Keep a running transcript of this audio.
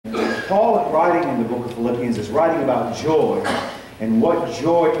Paul, writing in the book of Philippians, is writing about joy and what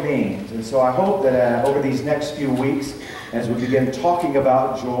joy means. And so I hope that over these next few weeks, as we begin talking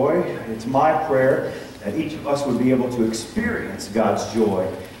about joy, it's my prayer that each of us would be able to experience God's joy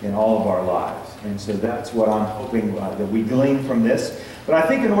in all of our lives. And so that's what I'm hoping that we glean from this. But I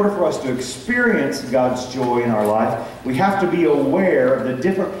think in order for us to experience God's joy in our life, we have to be aware of the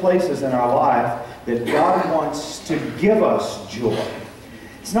different places in our life that God wants to give us joy.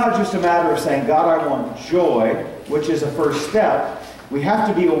 It's not just a matter of saying, God, I want joy, which is a first step. We have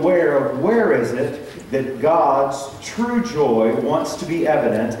to be aware of where is it that God's true joy wants to be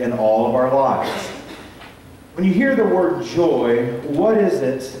evident in all of our lives. When you hear the word joy, what is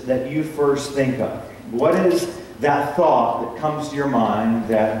it that you first think of? What is that thought that comes to your mind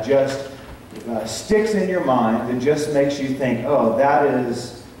that just sticks in your mind and just makes you think, oh, that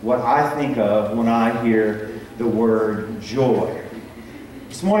is what I think of when I hear the word joy?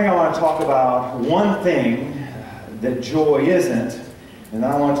 This morning I want to talk about one thing that joy isn't, and then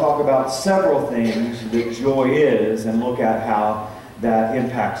I want to talk about several things that joy is and look at how that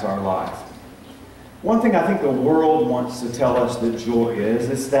impacts our life. One thing I think the world wants to tell us that joy is,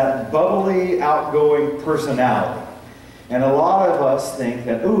 it's that bubbly, outgoing personality. And a lot of us think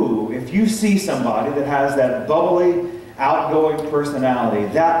that, ooh, if you see somebody that has that bubbly, outgoing personality,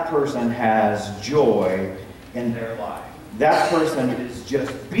 that person has joy in their life. That person is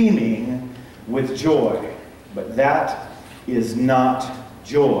just beaming with joy. But that is not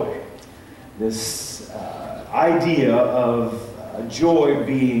joy. This idea of joy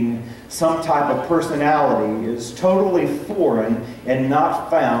being some type of personality is totally foreign and not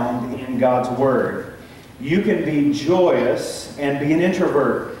found in God's Word. You can be joyous and be an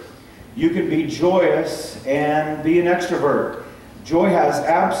introvert. You can be joyous and be an extrovert. Joy has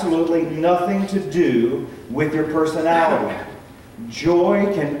absolutely nothing to do with your personality.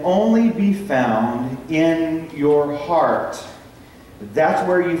 Joy can only be found in your heart. That's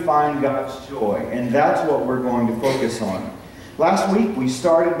where you find God's joy, and that's what we're going to focus on. Last week, we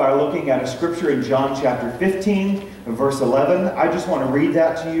started by looking at a scripture in John chapter 15, verse 11. I just want to read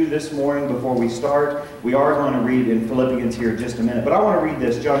that to you this morning before we start. We are going to read in Philippians here in just a minute, but I want to read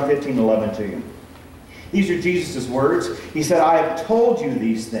this, John 15:11 to you. These are Jesus' words. He said, I have told you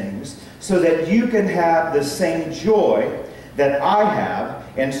these things so that you can have the same joy that I have,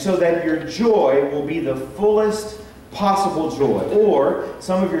 and so that your joy will be the fullest possible joy. Or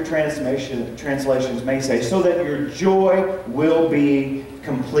some of your translations may say, so that your joy will be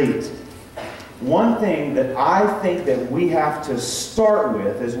complete. One thing that I think that we have to start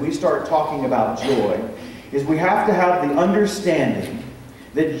with as we start talking about joy is we have to have the understanding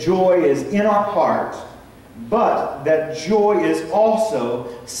that joy is in our heart, but that joy is also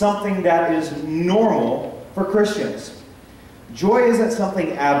something that is normal for Christians. Joy isn't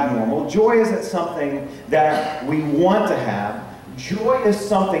something abnormal. Joy isn't something that we want to have. Joy is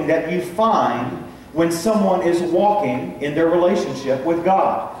something that you find when someone is walking in their relationship with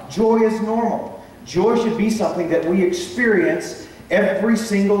God. Joy is normal. Joy should be something that we experience every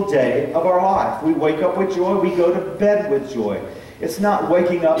single day of our life. We wake up with joy. We go to bed with joy. It's not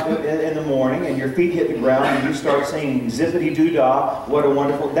waking up in the morning and your feet hit the ground and you start singing zippity-doo-dah, what a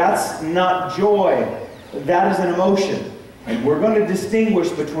wonderful... That's not joy. That is an emotion. And we're going to distinguish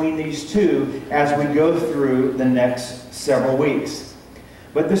between these two as we go through the next several weeks.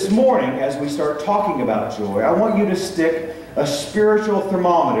 But this morning, as we start talking about joy, I want you to stick a spiritual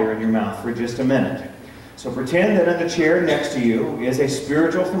thermometer in your mouth for just a minute. So pretend that in the chair next to you is a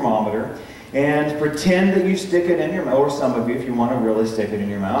spiritual thermometer, and pretend that you stick it in your mouth, or some of you, if you want to really stick it in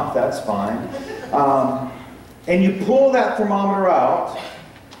your mouth, that's fine. And you pull that thermometer out.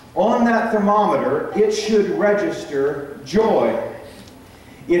 On that thermometer, it should register joy.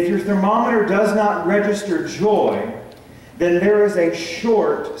 If your thermometer does not register joy, then there is a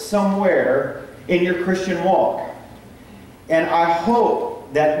short somewhere in your Christian walk. And I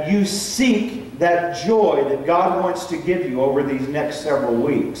hope that you seek that joy that God wants to give you over these next several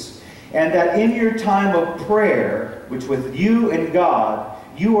weeks. And that in your time of prayer, which with you and God,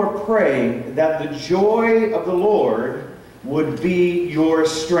 you are praying that the joy of the Lord would be your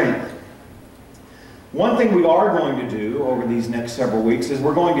strength. One thing we are going to do over these next several weeks is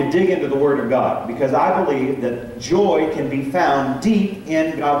we're going to dig into the Word of God, because I believe that joy can be found deep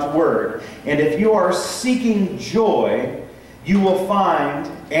in God's Word. And if you are seeking joy, you will find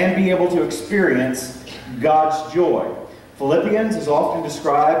and be able to experience God's joy. Philippians is often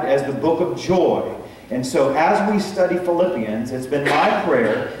described as the book of joy. And so as we study Philippians, it's been my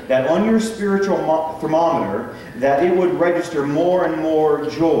prayer that on your spiritual thermometer, that it would register more and more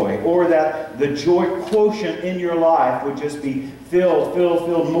joy, or that the joy quotient in your life would just be filled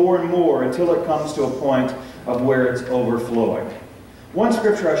more and more until it comes to a point of where it's overflowing. One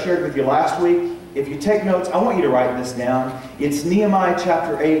scripture I shared with you last week, if you take notes, I want you to write this down. It's Nehemiah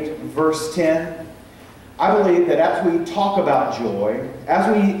chapter 8, verse 10. I believe that as we talk about joy,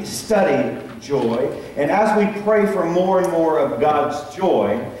 as we study joy, and as we pray for more and more of God's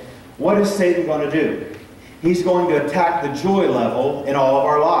joy, what is Satan going to do? He's going to attack the joy level in all of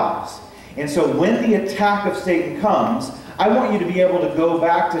our lives. And so when the attack of Satan comes, I want you to be able to go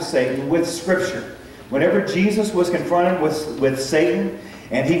back to Satan with Scripture. Whenever Jesus was confronted with Satan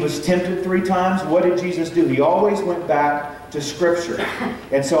and he was tempted 3 times, what did Jesus do? He always went back to Scripture.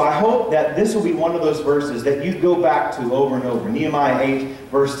 And so I hope that this will be one of those verses that you go back to over and over. Nehemiah 8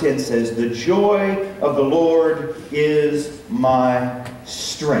 verse 10 says, "The joy of the Lord is my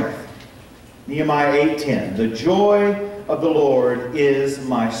strength." Nehemiah 8:10, "The joy of the Lord is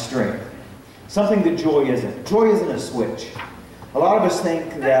my strength." Something that joy isn't. Joy isn't a switch. A lot of us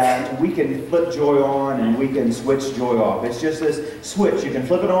think that we can flip joy on and we can switch joy off. It's just this switch. You can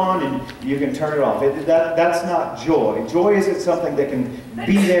flip it on and you can turn it off. That's not joy. Joy isn't something that can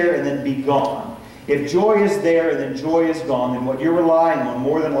be there and then be gone. If joy is there and then joy is gone, then what you're relying on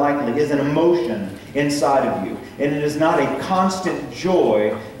more than likely is an emotion inside of you. And it is not a constant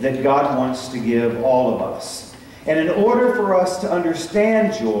joy that God wants to give all of us. And in order for us to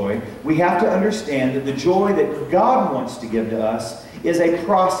understand joy, we have to understand that the joy that God wants to give to us is a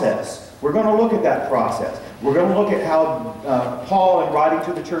process. We're going to look at that process. We're going to look at how Paul, in writing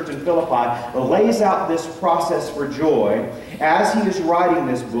to the church in Philippi, lays out this process for joy as he is writing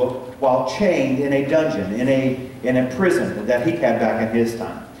this book while chained in a dungeon, in a prison that he had back in his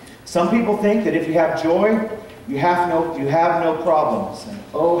time. Some people think that if you have joy, you have no problems. And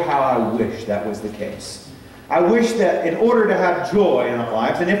oh, how I wish that was the case. I wish that in order to have joy in our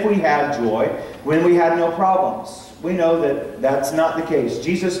lives, and if we had joy, when we had no problems. We know that that's not the case.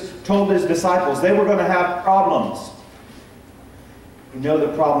 Jesus told his disciples they were going to have problems. We know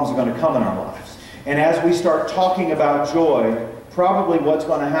that problems are going to come in our lives. And as we start talking about joy, probably what's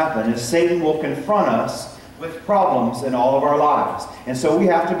going to happen is Satan will confront us with problems in all of our lives. And so we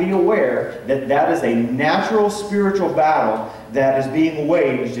have to be aware that that is a natural spiritual battle that is being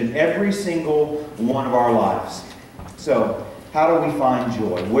waged in every single one of our lives. So, how do we find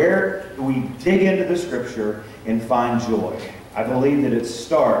joy? Where do we dig into the Scripture and find joy? I believe that it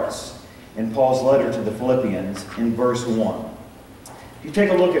starts in Paul's letter to the Philippians in verse 1. If you take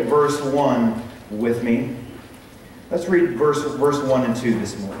a look at verse 1 with me, let's read verse 1 and 2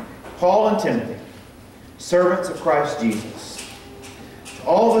 this morning. Paul and Timothy, servants of Christ Jesus, to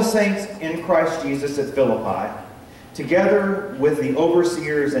all the saints in Christ Jesus at Philippi, together with the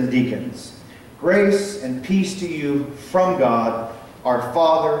overseers and deacons, grace and peace to you from God, our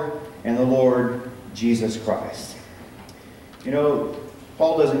Father, and the Lord Jesus Christ. You know,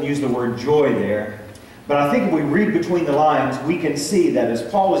 Paul doesn't use the word joy there, but I think if we read between the lines, we can see that as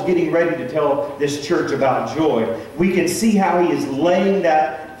Paul is getting ready to tell this church about joy, we can see how he is laying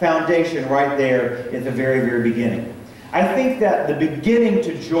that foundation right there at the very, very beginning. I think that the beginning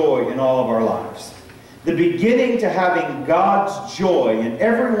to joy in all of our lives, the beginning to having God's joy in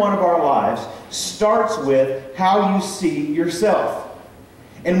every one of our lives, starts with how you see yourself.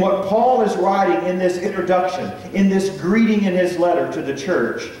 And what Paul is writing in this introduction, in this greeting in his letter to the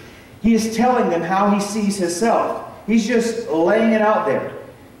church, he is telling them how he sees himself. He's just laying it out there.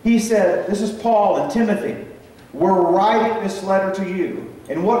 He said, this is Paul and Timothy. We're writing this letter to you.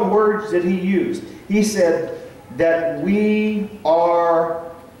 And what words did he use? He said that we are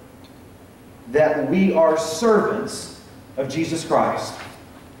servants of Jesus Christ.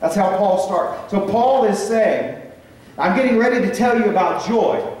 That's how Paul starts. So Paul is saying, I'm getting ready to tell you about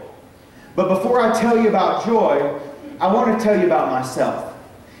joy. But before I tell you about joy, I want to tell you about myself.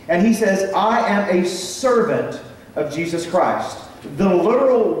 And he says, I am a servant of Jesus Christ. The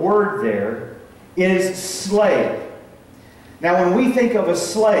literal word there is slave. Now, when we think of a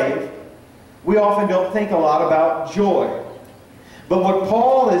slave, we often don't think a lot about joy. But what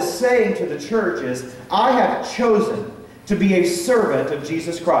Paul is saying to the church is, I have chosen to be a servant of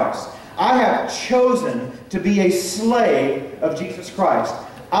Jesus Christ. I have chosen to be a slave of Jesus Christ.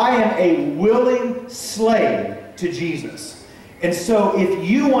 I am a willing slave to Jesus. And so if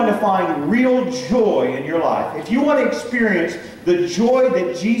you want to find real joy in your life, if you want to experience the joy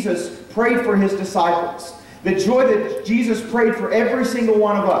that Jesus prayed for his disciples, the joy that Jesus prayed for every single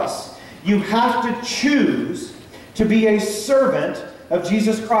one of us, you have to choose to be a servant of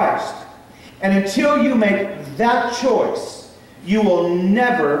Jesus Christ. And until you make that choice, you will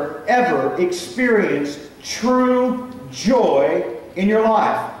never, ever experience true joy in your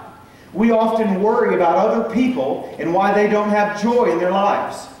life. We often worry about other people and why they don't have joy in their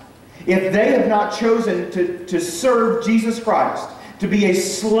lives. If they have not chosen to serve Jesus Christ, to be a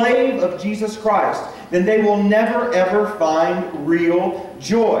slave of Jesus Christ, then they will never ever find real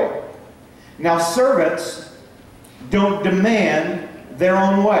joy. Now, servants don't demand their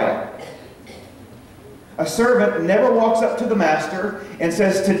own way. A servant never walks up to the master and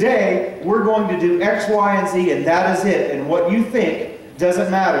says, today we're going to do X, Y, and Z, and that is it, and what you think doesn't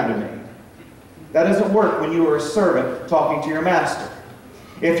matter to me. That doesn't work when you are a servant talking to your master.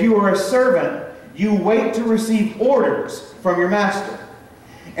 If you are a servant, you wait to receive orders from your master,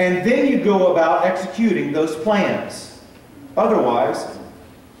 and then you go about executing those plans. Otherwise,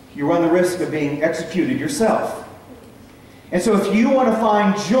 you run the risk of being executed yourself. And so if you want to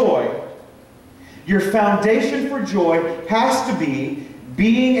find joy, your foundation for joy has to be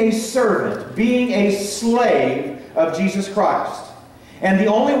being a servant, being a slave of Jesus Christ. And the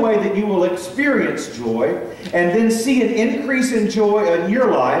only way that you will experience joy and then see an increase in joy in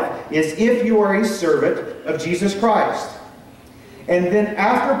your life is if you are a servant of Jesus Christ. And then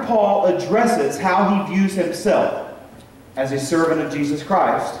after Paul addresses how he views himself as a servant of Jesus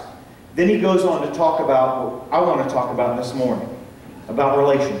Christ, then he goes on to talk about what I want to talk about this morning, about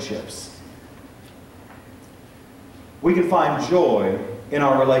relationships. We can find joy in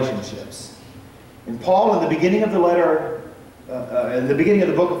our relationships. And Paul, in the beginning of the letter, in the beginning of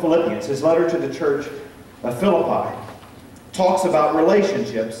the book of Philippians, his letter to the church of Philippi, talks about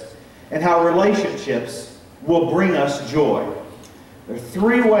relationships and how relationships will bring us joy. There are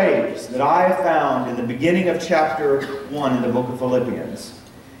three ways that I have found in the beginning of chapter 1 in the book of Philippians.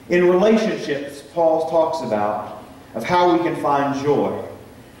 In relationships, Paul talks about of how we can find joy.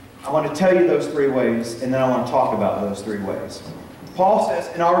 I want to tell you those three ways, and then I want to talk about those three ways. Paul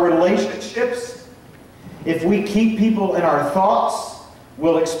says, in our relationships, if we keep people in our thoughts,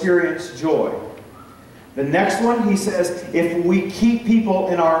 we'll experience joy. The next one, he says, if we keep people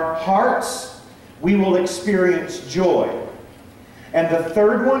in our hearts, we will experience joy. And the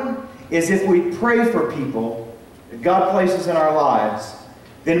third one is if we pray for people that God places in our lives,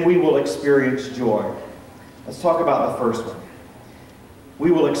 then we will experience joy. Let's talk about the first one. We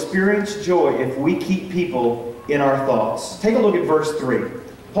will experience joy if we keep people in our thoughts. Take a look at verse 3.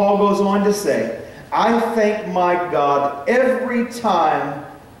 Paul goes on to say, I thank my God every time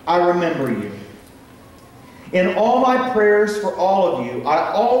I remember you. In all my prayers for all of you,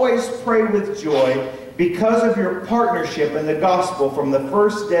 I always pray with joy because of your partnership in the gospel from the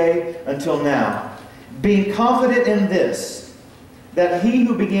first day until now, being confident in this, that he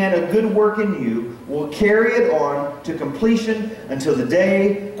who began a good work in you will carry it on to completion until the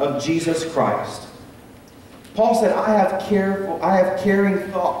day of Jesus Christ. Paul said, I have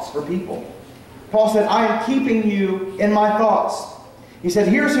caring thoughts for people. Paul said, I am keeping you in my thoughts. He said,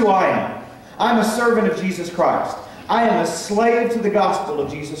 here's who I am. I'm a servant of Jesus Christ. I am a slave to the gospel of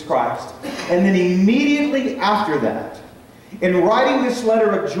Jesus Christ. And then immediately after that, in writing this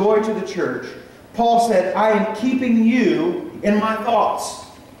letter of joy to the church, Paul said, I am keeping you in my thoughts.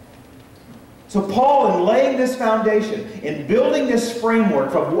 So Paul, in laying this foundation, in building this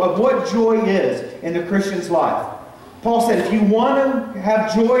framework of what joy is in the Christian's life, Paul said, if you want to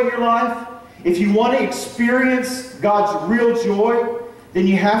have joy in your life, if you want to experience God's real joy, then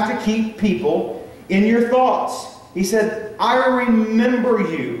you have to keep people in your thoughts. He said, I remember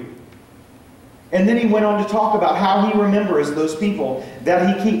you. And then he went on to talk about how he remembers those people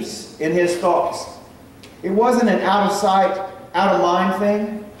that he keeps in his thoughts. It wasn't an out of sight, out of mind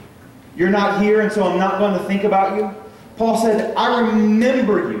thing. You're not here, and so I'm not going to think about you. Paul said, I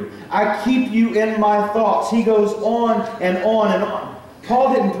remember you. I keep you in my thoughts. He goes on and on and on.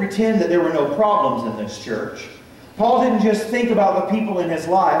 Paul didn't pretend that there were no problems in this church. Paul didn't just think about the people in his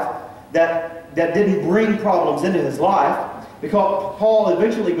life that didn't bring problems into his life, because Paul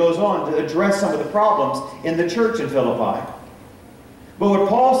eventually goes on to address some of the problems in the church in Philippi. But what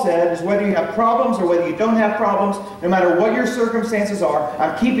Paul said is whether you have problems or whether you don't have problems, no matter what your circumstances are,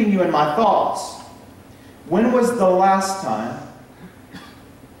 I'm keeping you in my thoughts. When was the last time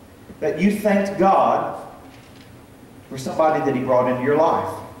that you thanked God for somebody that he brought into your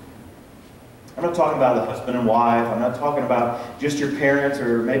life? I'm not talking about the husband and wife. I'm not talking about just your parents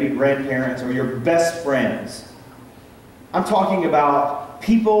or maybe grandparents or your best friends. I'm talking about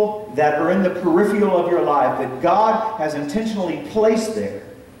people that are in the peripheral of your life that God has intentionally placed there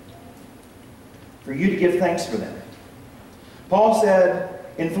for you to give thanks for them. Paul said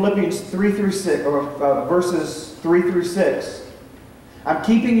in Philippians 3 through 6, or verses 3 through 6, I'm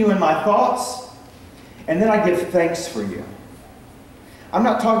keeping you in my thoughts, and then I give thanks for you. I'm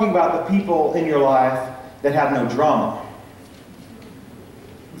not talking about the people in your life that have no drama.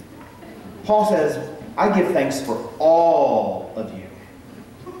 Paul says, I give thanks for all of you.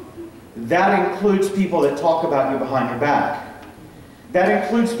 That includes people that talk about you behind your back. That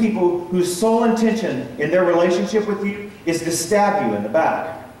includes people whose sole intention in their relationship with you is to stab you in the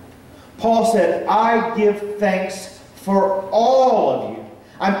back. Paul said, I give thanks for all of you.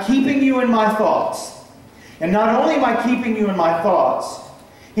 I'm keeping you in my thoughts. And not only am I keeping you in my thoughts,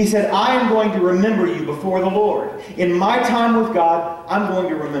 he said, I am going to remember you before the Lord. In my time with God, I'm going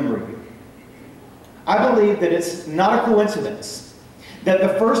to remember you. I believe that it's not a coincidence that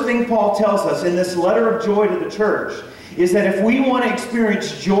the first thing Paul tells us in this letter of joy to the church is that if we want to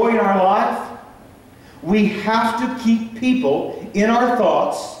experience joy in our life, we have to keep people in our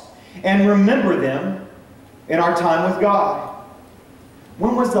thoughts and remember them in our time with God.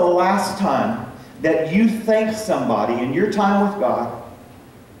 When was the last time that you thanked somebody in your time with God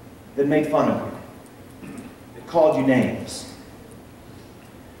that made fun of you, that called you names,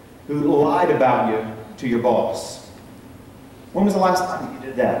 who lied about you to your boss? When was the last time you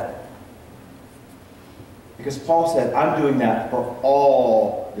did that? Because Paul said, I'm doing that for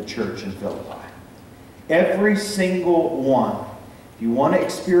all the church in Philippi. Every single one. If you want to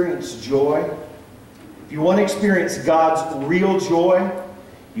experience joy, if you want to experience God's real joy,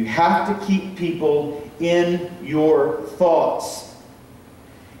 you have to keep people in your thoughts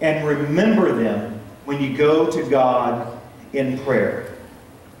and remember them when you go to God in prayer.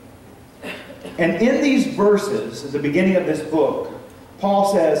 And in these verses, at the beginning of this book,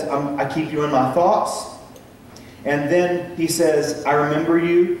 Paul says, I keep you in my thoughts. And then he says, I remember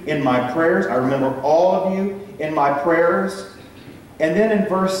you in my prayers. I remember all of you in my prayers. And then in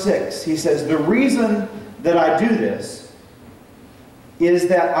verse 6, he says, the reason that I do this is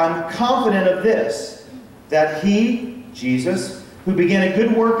that I'm confident of this, that he, Jesus, who began a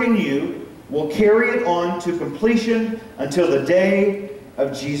good work in you, will carry it on to completion until the day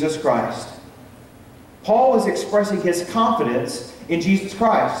of Jesus Christ. Paul is expressing his confidence in Jesus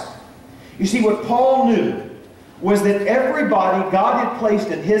Christ. You see, what Paul knew was that everybody God had placed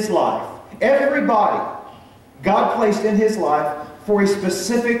in his life, everybody God placed in his life for a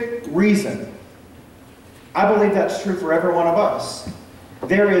specific reason. I believe that's true for every one of us.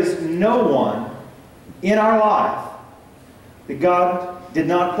 There is no one in our life that God did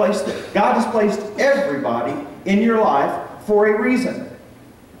not place there. God has placed everybody in your life for a reason.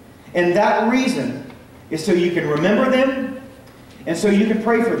 And that reason is so you can remember them and so you can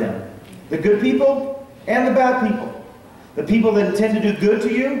pray for them. The good people and the bad people. The people that intend to do good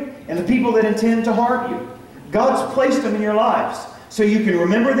to you and the people that intend to harm you. God's placed them in your lives so you can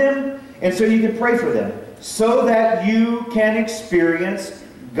remember them and so you can pray for them, so that you can experience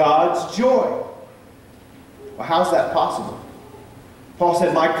God's joy. Well, how's that possible? Paul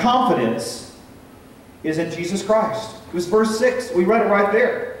said, my confidence is in Jesus Christ. It was verse 6. We read it right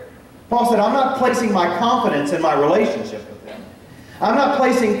there. Paul said, I'm not placing my confidence in my relationship with them. I'm not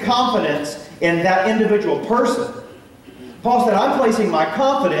placing confidence in that individual person. Paul said, I'm placing my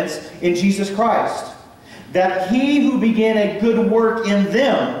confidence in Jesus Christ, that he who began a good work in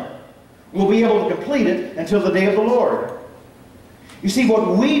them will be able to complete it until the day of the Lord. You see,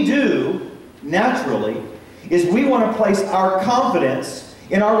 what we do naturally is we want to place our confidence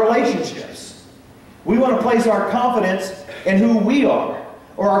in our relationships. We want to place our confidence in who we are,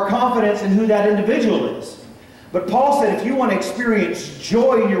 or our confidence in who that individual is. But Paul said if you want to experience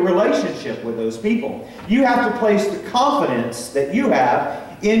joy in your relationship with those people, you have to place the confidence that you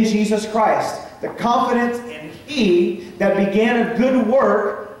have in Jesus Christ. The confidence in he that began a good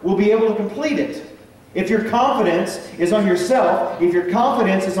work will be able to complete it. If your confidence is on yourself, if your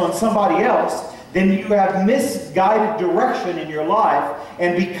confidence is on somebody else, then you have misguided direction in your life,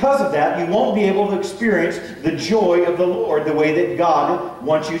 and because of that, you won't be able to experience the joy of the Lord the way that God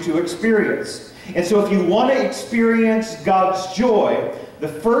wants you to experience. And so if you want to experience God's joy, the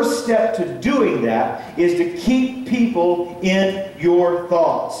first step to doing that is to keep people in your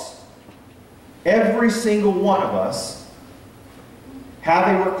thoughts. Every single one of us have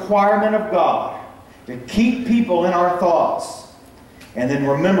a requirement of God to keep people in our thoughts and then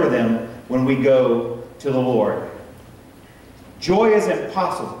remember them when we go to the Lord. Joy is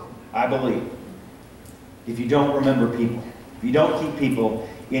impossible, I believe, if you don't remember people, if you don't keep people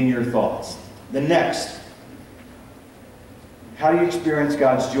in your thoughts. The next, how do you experience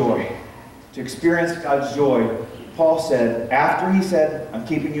God's joy? To experience God's joy, Paul said, after he said, I'm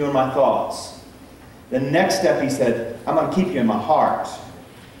keeping you in my thoughts, the next step he said, I'm going to keep you in my heart.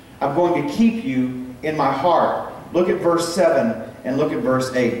 I'm going to keep you in my heart. Look at verse 7 and look at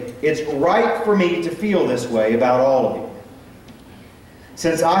verse 8. It's right for me to feel this way about all of you,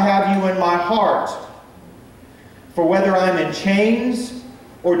 since I have you in my heart. For whether I'm in chains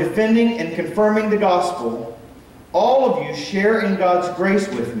or defending and confirming the gospel, all of you share in God's grace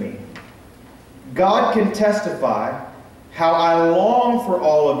with me. God can testify how I long for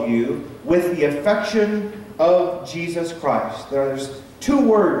all of you with the affection of Jesus Christ. There's two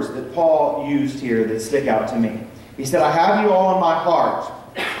words that Paul used here that stick out to me. He said, I have you all in my heart.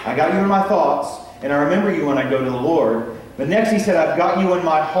 I got you in my thoughts, and I remember you when I go to the Lord. But next he said, I've got you in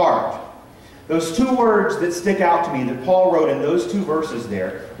my heart. Those two words that stick out to me that Paul wrote in those two verses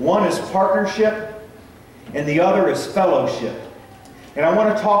there, one is partnership, and the other is fellowship. And I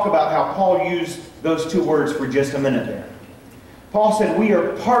want to talk about how Paul used those two words for just a minute there. Paul said, we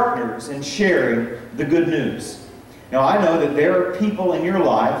are partners in sharing the good news. Now, I know that there are people in your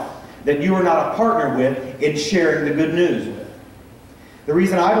life that you are not a partner with in sharing the good news with. The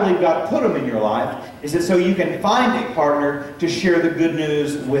reason I believe God put them in your life is that so you can find a partner to share the good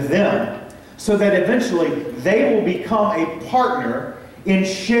news with them, so that eventually they will become a partner in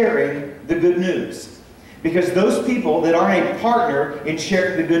sharing the good news. Because those people that aren't a partner in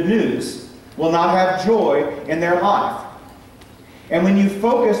sharing the good news will not have joy in their life. And when you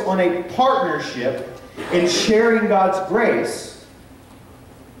focus on a partnership in sharing God's grace,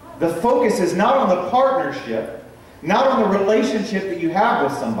 the focus is not on the partnership, not on the relationship that you have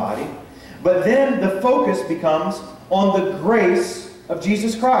with somebody, but then the focus becomes on the grace of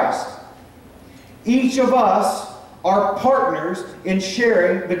Jesus Christ. Each of us are partners in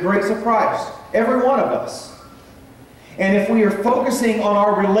sharing the grace of Christ. Every one of us. And if we are focusing on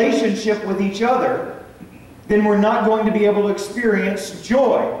our relationship with each other, then we're not going to be able to experience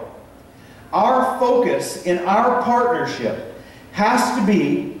joy. Our focus in our partnership has to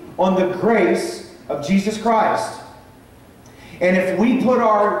be on the grace of Jesus Christ. And if we put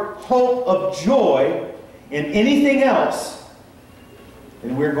our hope of joy in anything else,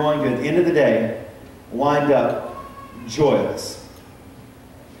 then we're going to, at the end of the day, wind up joyless.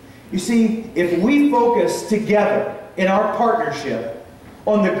 You see, if we focus together in our partnership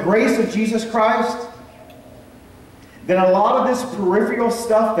on the grace of Jesus Christ, then a lot of this peripheral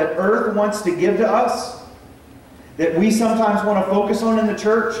stuff that earth wants to give to us, that we sometimes want to focus on in the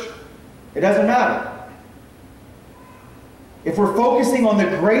church, it doesn't matter. If we're focusing on the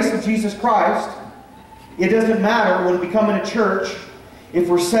grace of Jesus Christ, it doesn't matter when we come into church if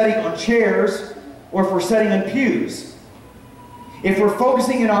we're sitting on chairs or if we're sitting in pews. If we're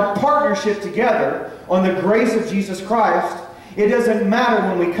focusing in our partnership together on the grace of Jesus Christ, it doesn't matter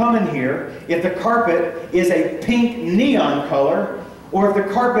when we come in here if the carpet is a pink neon color or if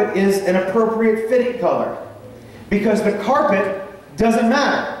the carpet is an appropriate fitting color. Because the carpet doesn't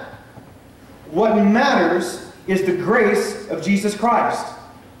matter. What matters is the grace of Jesus Christ.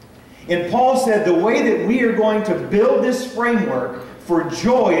 And Paul said the way that we are going to build this framework for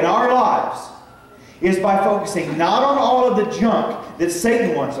joy in our lives is by focusing not on all of the junk that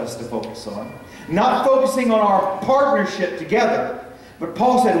Satan wants us to focus on, not focusing on our partnership together, but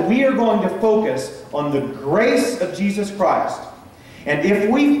Paul said we are going to focus on the grace of Jesus Christ. And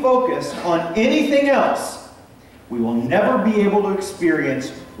if we focus on anything else, we will never be able to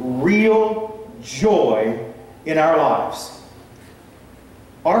experience real joy in our lives.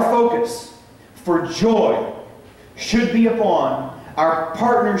 Our focus for joy should be upon our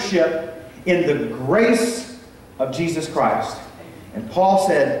partnership in the grace of Jesus Christ. And Paul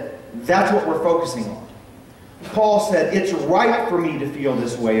said, that's what we're focusing on. Paul said, it's right for me to feel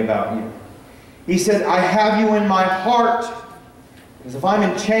this way about you. He said, I have you in my heart. Because if I'm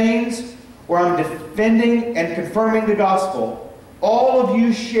in chains or I'm defending and confirming the gospel, all of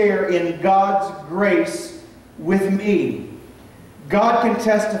you share in God's grace with me. God can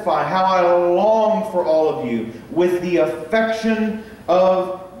testify how I long for all of you with the affection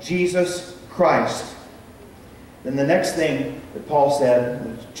of Jesus Christ. Then the next thing that Paul said,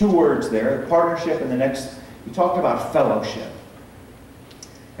 there's two words there, partnership, and the next, he talked about fellowship.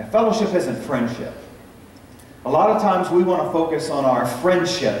 Now, fellowship isn't friendship. A lot of times we want to focus on our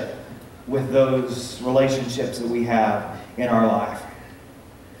friendship with those relationships that we have in our life.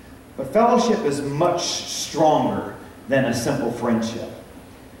 But fellowship is much stronger than a simple friendship.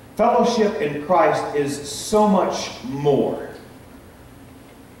 Fellowship in Christ is so much more.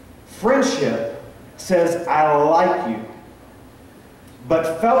 Friendship says, I like you.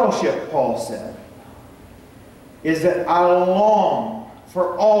 But fellowship, Paul said, is that I long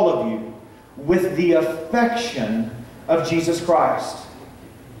for all of you with the affection of Jesus Christ.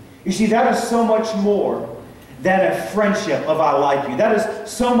 You see, that is so much more than a friendship of I like you. That is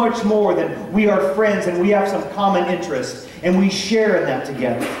so much more than we are friends and we have some common interest and we share in that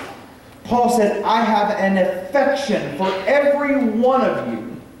together. Paul said, I have an affection for every one of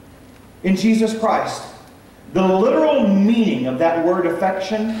you in Jesus Christ. The literal meaning of that word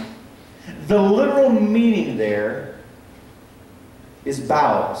affection, the literal meaning there is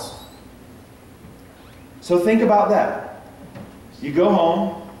bowels. So think about that. You go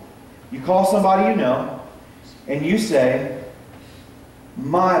home, you call somebody you know, and you say,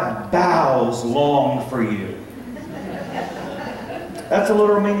 my bowels long for you. That's the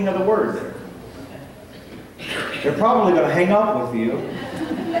literal meaning of the word there. They're probably going to hang up with you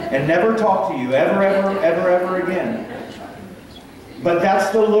and never talk to you ever again. But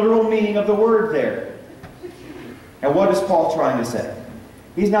that's the literal meaning of the word there. And what is Paul trying to say?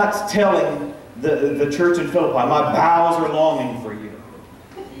 He's not telling the church in Philippi, my bowels are longing for you.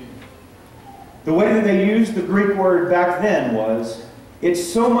 The way that they used the Greek word back then was, it's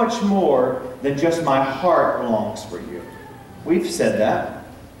so much more than just my heart longs for you. We've said that.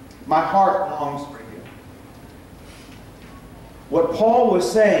 My heart longs for you. What Paul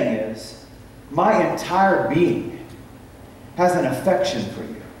was saying is, my entire being has an affection for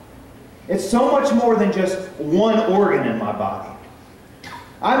you. It's so much more than just one organ in my body.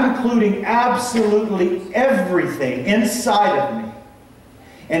 I'm including absolutely everything inside of me.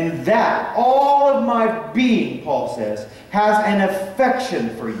 And that, all of my being, Paul says, has an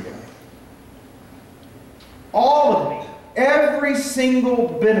affection for you. All of me. Every single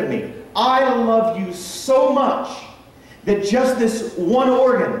bit of me. I love you so much that just this one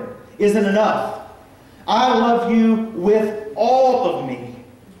organ isn't enough. I love you with all of me.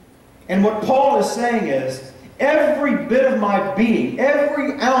 And what Paul is saying is, every bit of my being,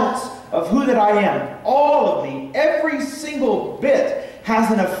 every ounce of who that I am, all of me, every single bit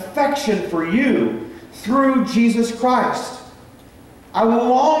has an affection for you through Jesus Christ. I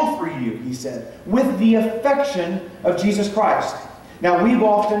long for you, he said, with the affection of Jesus Christ. Now, we've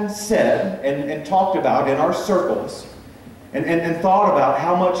often said and talked about in our circles and thought about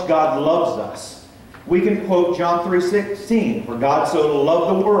how much God loves us. We can quote John 3:16, for God so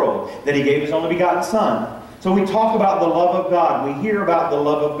loved the world that he gave his only begotten Son. So we talk about the love of God. We hear about the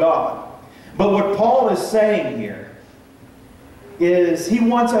love of God. But what Paul is saying here is he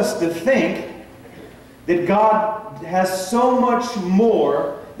wants us to think that God has so much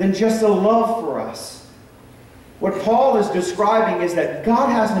more than just a love for us. What Paul is describing is that God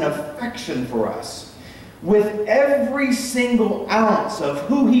has an affection for us. With every single ounce of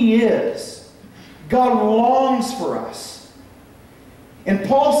who he is, God longs for us. And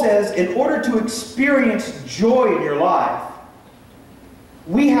Paul says, in order to experience joy in your life,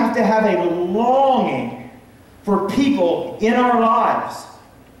 we have to have a longing for people in our lives,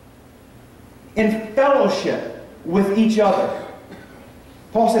 in fellowship with each other.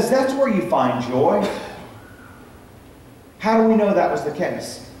 Paul says that's where you find joy. How do we know that was the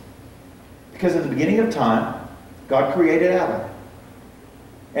case? Because in the beginning of time, God created Adam.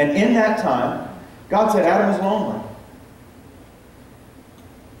 And in that time, God said Adam is lonely.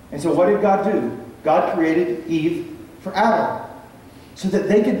 And so what did God do? God created Eve for Adam so that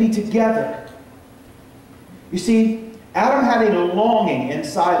they could be together. You see, Adam had a longing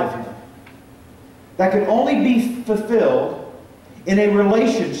inside of him that could only be fulfilled in a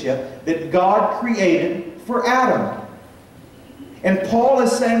relationship that God created for Adam. And Paul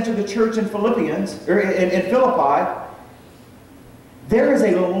is saying to the church in Philippians, or in Philippi, there is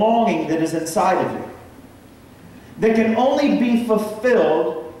a longing that is inside of you that can only be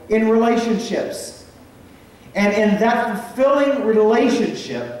fulfilled in relationships. And in that fulfilling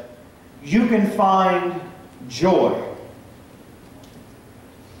relationship, you can find joy.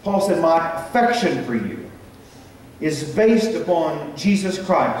 Paul said, my affection for you is based upon Jesus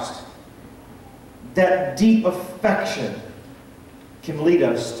Christ. That deep affection can lead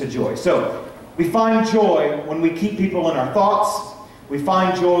us to joy. So, we find joy when we keep people in our thoughts. We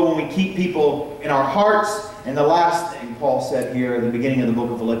find joy when we keep people in our hearts. And the last thing Paul said here at the beginning of the book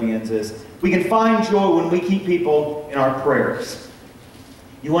of Philippians is, we can find joy when we keep people in our prayers.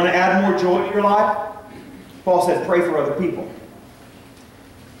 You want to add more joy to your life? Paul said, pray for other people.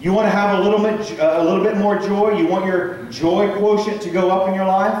 You want to have a little bit more joy? You want your joy quotient to go up in your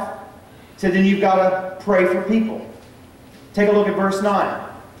life? So then you've got to pray for people. Take a look at verse 9.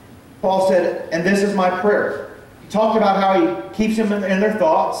 Paul said, and this is my prayer. He talked about how he keeps them in their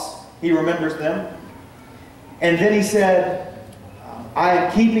thoughts. He remembers them. And then he said, I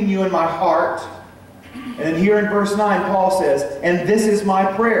am keeping you in my heart. And then here in verse 9, Paul says, and this is my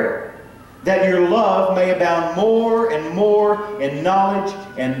prayer, that your love may abound more and more in knowledge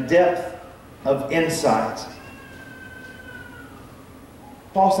and depth of insight.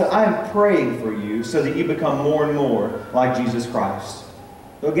 Paul said, I am praying for you so that you become more and more like Jesus Christ.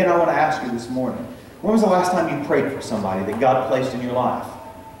 So again, I want to ask you this morning, when was the last time you prayed for somebody that God placed in your life?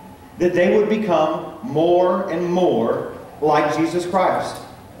 That they would become more and more like Jesus Christ.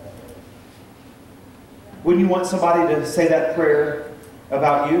 Wouldn't you want somebody to say that prayer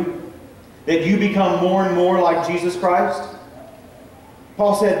about you? That you become more and more like Jesus Christ?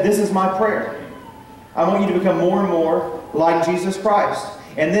 Paul said, this is my prayer. I want you to become more and more like Jesus Christ.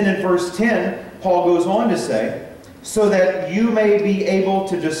 And then in verse 10, Paul goes on to say, so that you may be able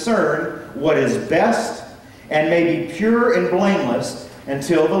to discern what is best and may be pure and blameless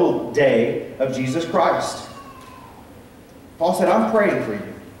until the day of Jesus Christ. Paul said, I'm praying for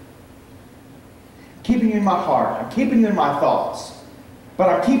you. I'm keeping you in my heart. I'm keeping you in my thoughts. But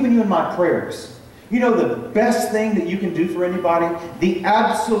I'm keeping you in my prayers. You know the best thing that you can do for anybody, the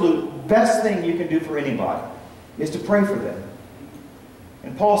absolute best thing you can do for anybody, is to pray for them.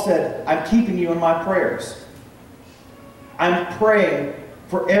 And Paul said, I'm keeping you in my prayers. I'm praying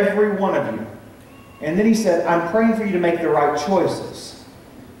for every one of you. And then he said, I'm praying for you to make the right choices.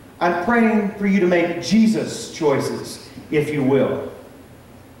 I'm praying for you to make Jesus choices, if you will.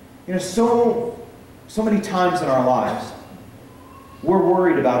 You know, so many times in our lives, we're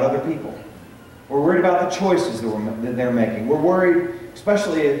worried about other people. We're worried about the choices that they're making. We're worried,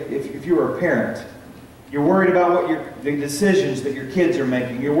 especially if you're a parent. You're worried about the decisions that your kids are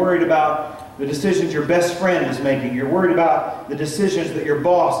making. You're worried about the decisions your best friend is making. You're worried about the decisions that your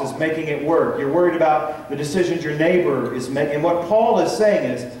boss is making at work. You're worried about the decisions your neighbor is making. And what Paul is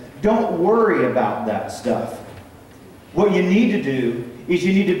saying is, don't worry about that stuff. What you need to do is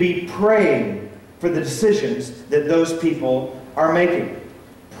you need to be praying for the decisions that those people are making.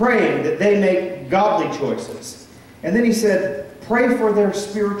 Praying that they make godly choices. And then he said, pray for their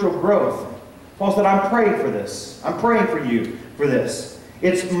spiritual growth. Paul said, I'm praying for this. I'm praying for you for this.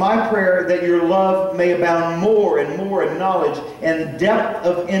 It's my prayer that your love may abound more and more in knowledge and depth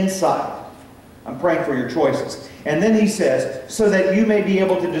of insight. I'm praying for your choices. And then he says, so that you may be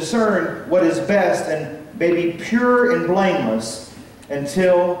able to discern what is best and may be pure and blameless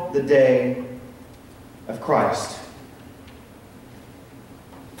until the day of Christ.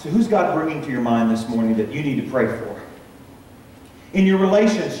 So who's God bringing to your mind this morning that you need to pray for? In your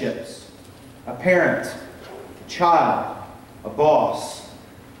relationships, a parent, a child, a boss,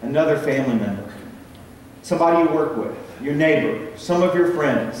 another family member, somebody you work with, your neighbor, some of your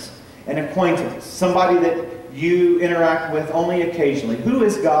friends, an acquaintance, somebody that you interact with only occasionally. Who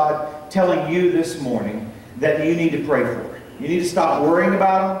is God telling you this morning that you need to pray for? You need to stop worrying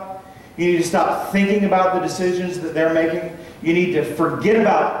about them. You need to stop thinking about the decisions that they're making. You need to forget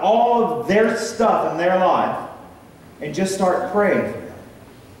about all of their stuff in their life and just start praying for them.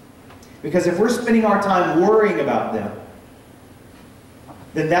 Because if we're spending our time worrying about them,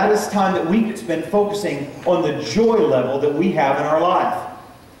 then that is time that we could spend focusing on the joy level that we have in our life.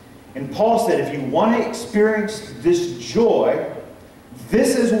 And Paul said, if you want to experience this joy,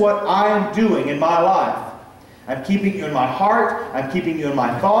 this is what I am doing in my life. I'm keeping you in my heart, I'm keeping you in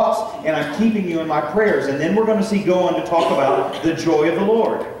my thoughts, and I'm keeping you in my prayers. And then we're going to go on to talk about the joy of the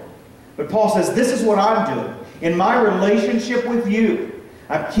Lord. But Paul says, this is what I'm doing. In my relationship with you,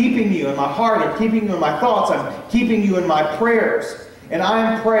 I'm keeping you in my heart, I'm keeping you in my thoughts, I'm keeping you in my prayers. And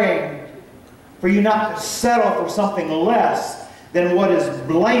I'm praying for you not to settle for something less than what is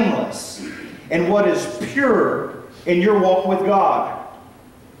blameless and what is pure in your walk with God.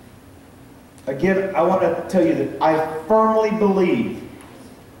 Again, I want to tell you that I firmly believe,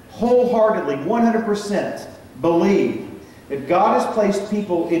 wholeheartedly, 100% believe that God has placed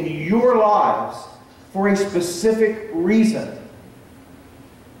people in your lives for a specific reason.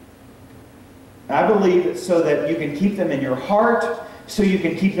 And I believe it's so that you can keep them in your heart, so you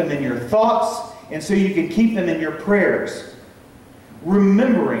can keep them in your thoughts, and so you can keep them in your prayers.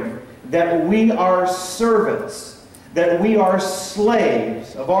 Remembering that we are servants, that we are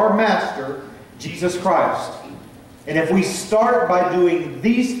slaves of our Master, Jesus Christ. And if we start by doing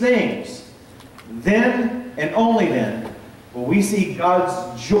these things, then and only then will we see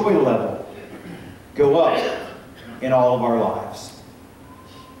God's joy level go up in all of our lives.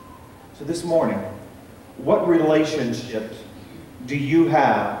 So this morning, what relationship do you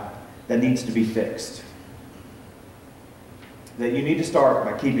have that needs to be fixed? That you need to start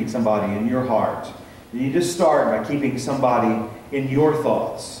by keeping somebody in your heart. You need to start by keeping somebody in your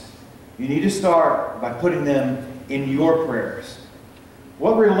thoughts. You need to start by putting them in your prayers.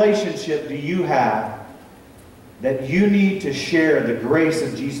 What relationship do you have that you need to share the grace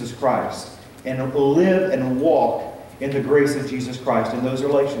of Jesus Christ and live and walk in the grace of Jesus Christ in those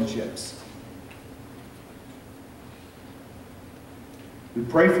relationships? We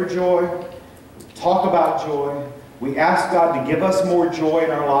pray for joy. We talk about joy. We ask God to give us more joy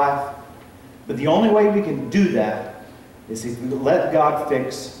in our life. But the only way we can do that is if we let God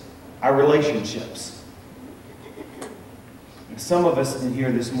fix our relationships. And some of us in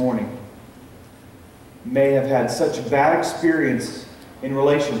here this morning may have had such bad experience in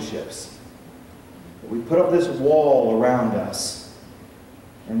relationships that we put up this wall around us,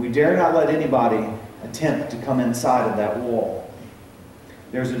 and we dare not let anybody attempt to come inside of that wall.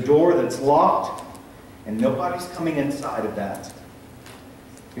 There's a door that's locked, and nobody's coming inside of that.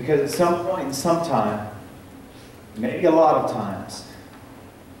 Because at some point in some time, maybe a lot of times,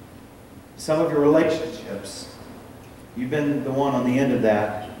 some of your relationships, you've been the one on the end of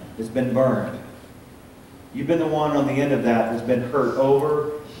that that's been burned. You've been the one on the end of that that's been hurt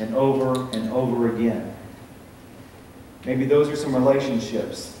over and over and over again. Maybe those are some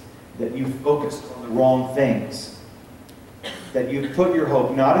relationships that you've focused on the wrong things. That you've put your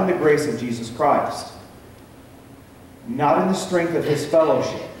hope not in the grace of Jesus Christ, not in the strength of His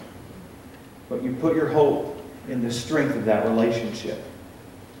fellowship, but you put your hope in the strength of that relationship.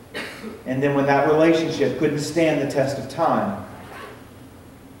 And then when that relationship couldn't stand the test of time,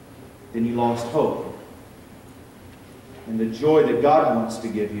 then you lost hope. And the joy that God wants to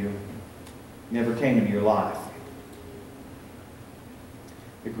give you never came into your life.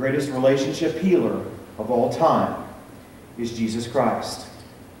 The greatest relationship healer of all time is Jesus Christ.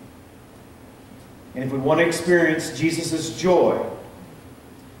 And if we want to experience Jesus' joy,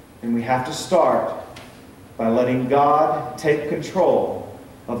 then we have to start by letting God take control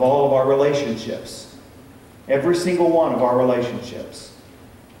of all of our relationships. Every single one of our relationships.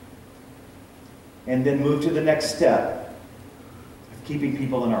 And then move to the next step of keeping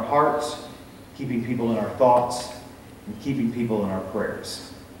people in our hearts, keeping people in our thoughts, and keeping people in our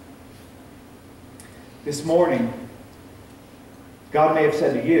prayers. This morning, God may have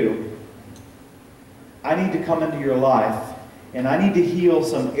said to you, I need to come into your life and I need to heal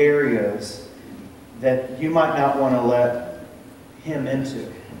some areas that you might not want to let Him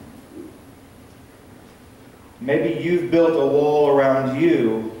into. Maybe you've built a wall around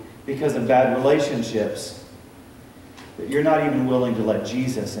you because of bad relationships that you're not even willing to let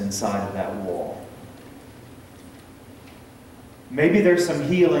Jesus inside of that wall. Maybe there's some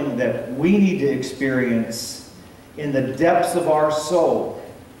healing that we need to experience in the depths of our soul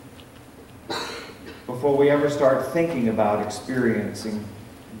before we ever start thinking about experiencing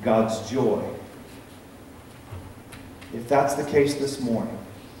God's joy. If that's the case this morning,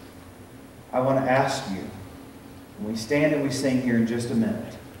 I want to ask you, when we stand and we sing here in just a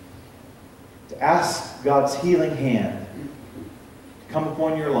minute, to ask God's healing hand to come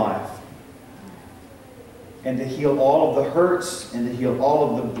upon your life and to heal all of the hurts and to heal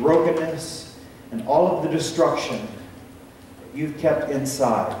all of the brokenness and all of the destruction that you've kept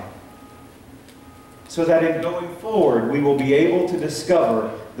inside. So that in going forward, we will be able to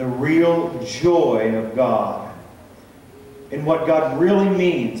discover the real joy of God and what God really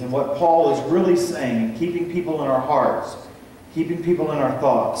means and what Paul is really saying in keeping people in our hearts, keeping people in our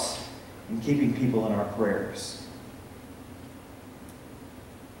thoughts, and keeping people in our prayers.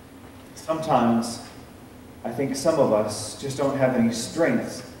 Sometimes, I think some of us just don't have any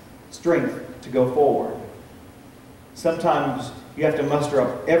strength to go forward. Sometimes you have to muster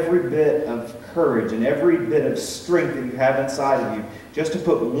up every bit of courage and every bit of strength that you have inside of you just to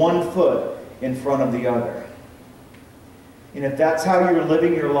put one foot in front of the other. And if that's how you're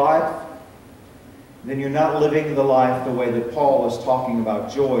living your life, then you're not living the life the way that Paul is talking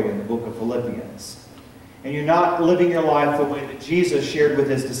about joy in the book of Philippians. And you're not living your life the way that Jesus shared with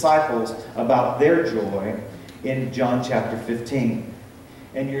His disciples about their joy in John chapter 15.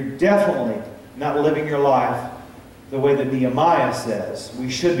 And you're definitely not living your life the way that Nehemiah says we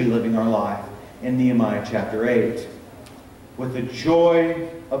should be living our life in Nehemiah chapter 8, with the joy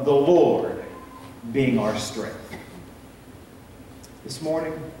of the Lord being our strength. This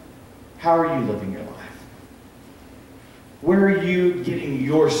morning, how are you living your life? Where are you getting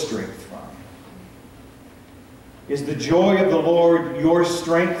your strength from? Is the joy of the Lord your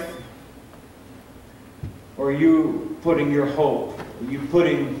strength? Or are you putting your hope? Are you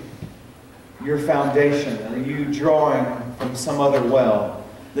putting your foundation? Are you drawing from some other well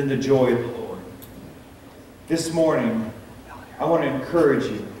than the joy of the Lord? This morning, I want to encourage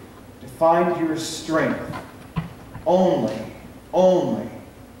you to find your strength only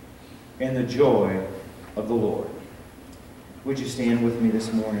in the joy of the Lord. Would you stand with me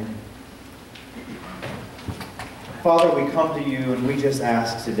this morning? Father, we come to you and we just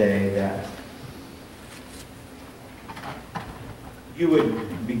ask today that you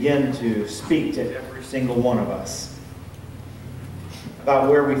would begin to speak to every single one of us. about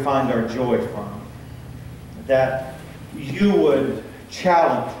where we find our joy from. That you would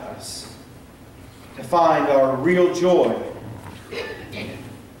challenge us to find our real joy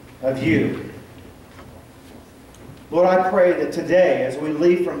of you. Lord, I pray that today, as we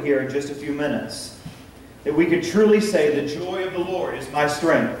leave from here in just a few minutes, that we could truly say, the joy of the Lord is my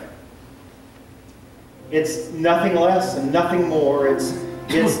strength. It's nothing less and nothing more.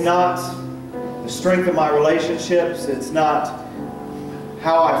 It's not the strength of my relationships. It's not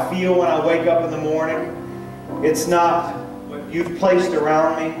how I feel when I wake up in the morning. It's not what you've placed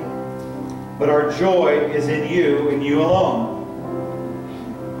around me. But our joy is in you and you alone.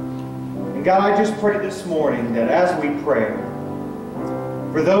 And God, I just pray this morning that as we pray,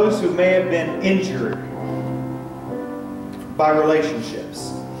 for those who may have been injured by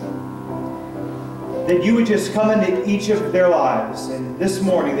relationships, that you would just come into each of their lives, and this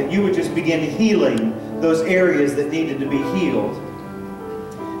morning that you would just begin healing those areas that needed to be healed.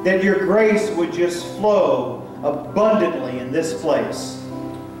 That your grace would just flow abundantly in this place,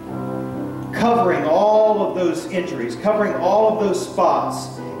 covering all of those injuries, covering all of those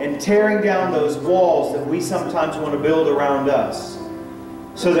spots, and tearing down those walls that we sometimes want to build around us,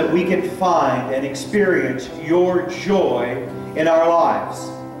 so that we can find and experience your joy in our lives.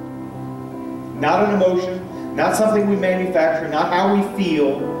 Not an emotion, not something we manufacture, not how we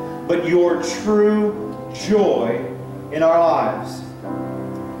feel, but your true joy in our lives.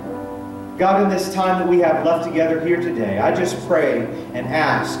 God, in this time that we have left together here today, I just pray and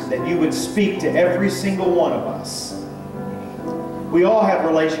ask that you would speak to every single one of us. We all have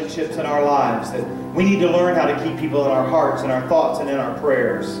relationships in our lives that we need to learn how to keep people in our hearts and our thoughts and in our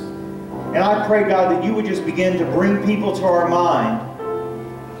prayers. And I pray, God, that you would just begin to bring people to our mind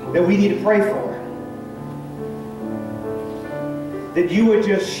that we need to pray for. That you would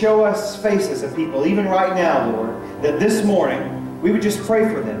just show us faces of people, even right now, Lord, that this morning we would just pray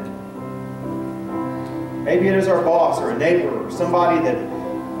for them. Maybe it is our boss or a neighbor or somebody that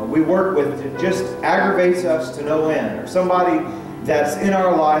we work with that just aggravates us to no end, or somebody that's in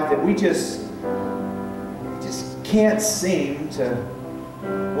our life that we just can't seem to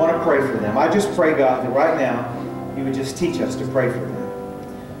want to pray for them. I just pray, God, that right now you would just teach us to pray for them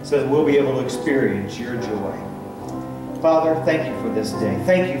so that we'll be able to experience your joy. Father, thank you for this day.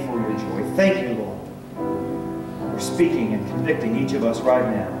 Thank you for your joy. Thank you, Lord, for speaking and convicting each of us right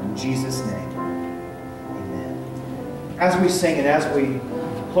now. In Jesus' name, amen. As we sing and as we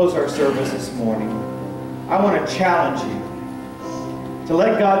close our service this morning, I want to challenge you to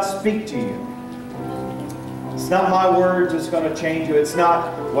let God speak to you. It's not my words that's going to change you. It's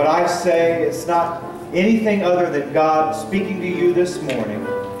not what I say. It's not anything other than God speaking to you this morning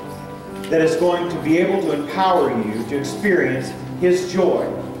that is going to be able to empower you to experience His joy.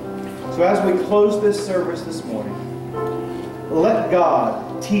 So as we close this service this morning, let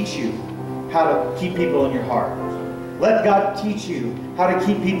God teach you how to keep people in your heart. Let God teach you how to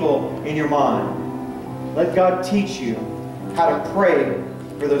keep people in your mind. Let God teach you how to pray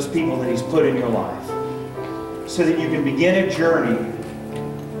for those people that He's put in your life, so that you can begin a journey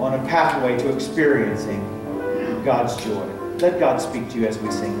on a pathway to experiencing God's joy. Let God speak to you as we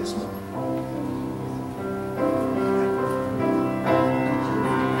sing this morning.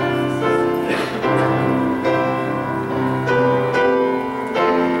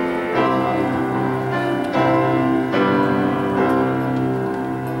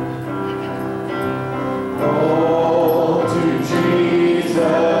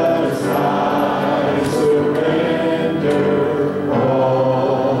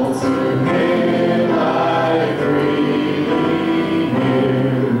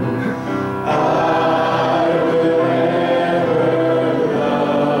 I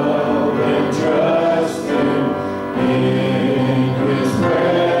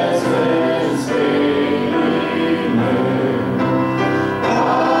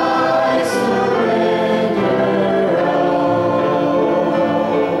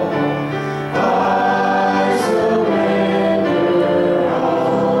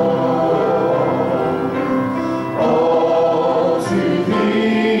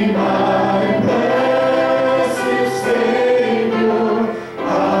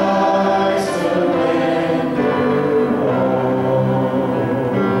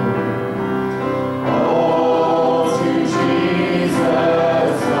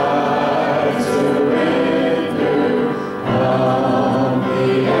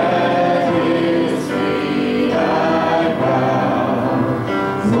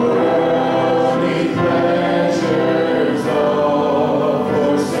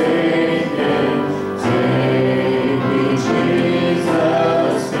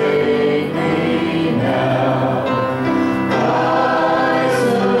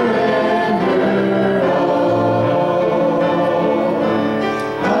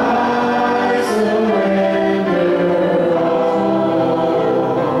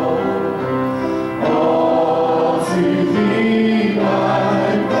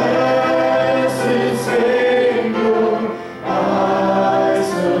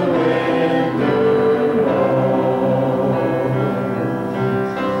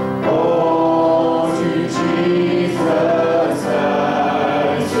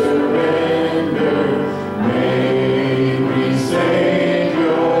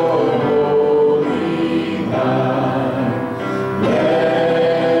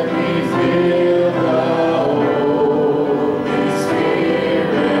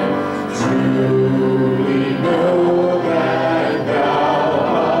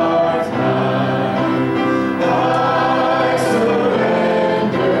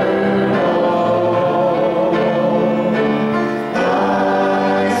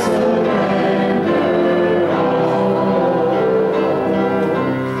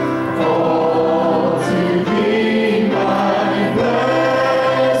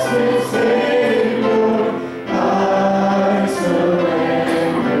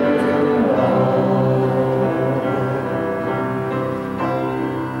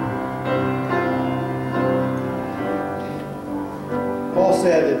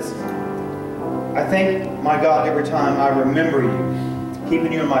said, I thank my God every time I remember you,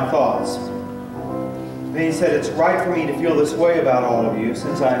 keeping you in my thoughts. Then he said, it's right for me to feel this way about all of you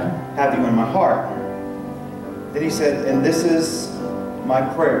since I have you in my heart. Then he said, and this is my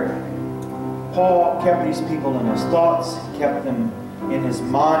prayer. Paul kept these people in his thoughts, he kept them in his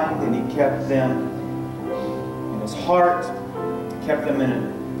mind, and he kept them in his heart, he kept them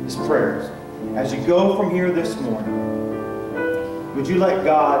in his prayers. As you go from here this morning, would you let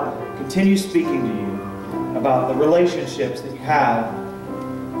God continue speaking to you about the relationships that you have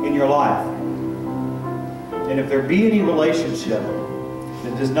in your life? And if there be any relationship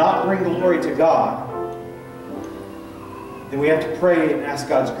that does not bring glory to God, then we have to pray and ask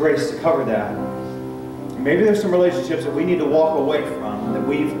God's grace to cover that. And maybe there's some relationships that we need to walk away from, that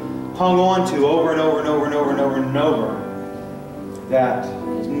we've hung on to over and over and over and over and over and over, that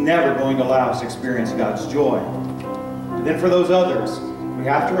is never going to allow us to experience God's joy. And then for those others, we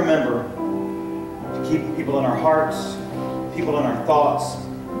have to remember to keep people in our hearts, people in our thoughts,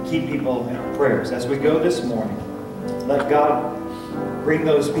 keep people in our prayers. As we go this morning, let God bring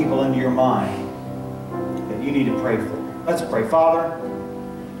those people into your mind that you need to pray for. Let's pray. Father,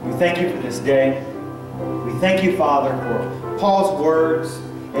 we thank you for this day. We thank you, Father, for Paul's words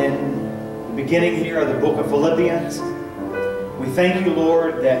in the beginning here of the book of Philippians. We thank you,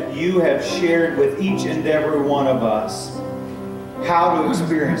 Lord, that you have shared with each and every one of us how to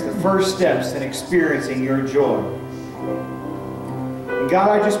experience the first steps in experiencing your joy. And God,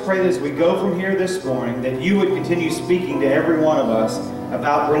 I just pray that as we go from here this morning, that you would continue speaking to every one of us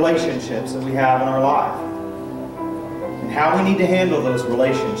about relationships that we have in our life, and how we need to handle those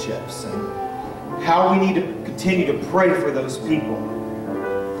relationships, and how we need to continue to pray for those people.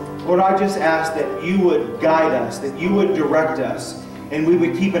 Lord, I just ask that you would guide us, that you would direct us, and we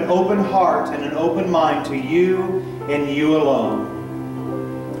would keep an open heart and an open mind to you and you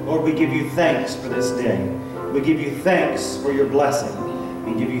alone. Lord, we give you thanks for this day. We give you thanks for your blessing,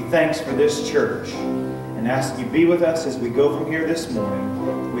 and give you thanks for this church, and ask you be with us as we go from here this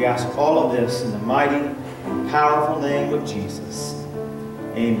morning. We ask all of this in the mighty and powerful name of Jesus.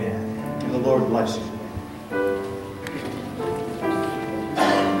 Amen. And the Lord bless you.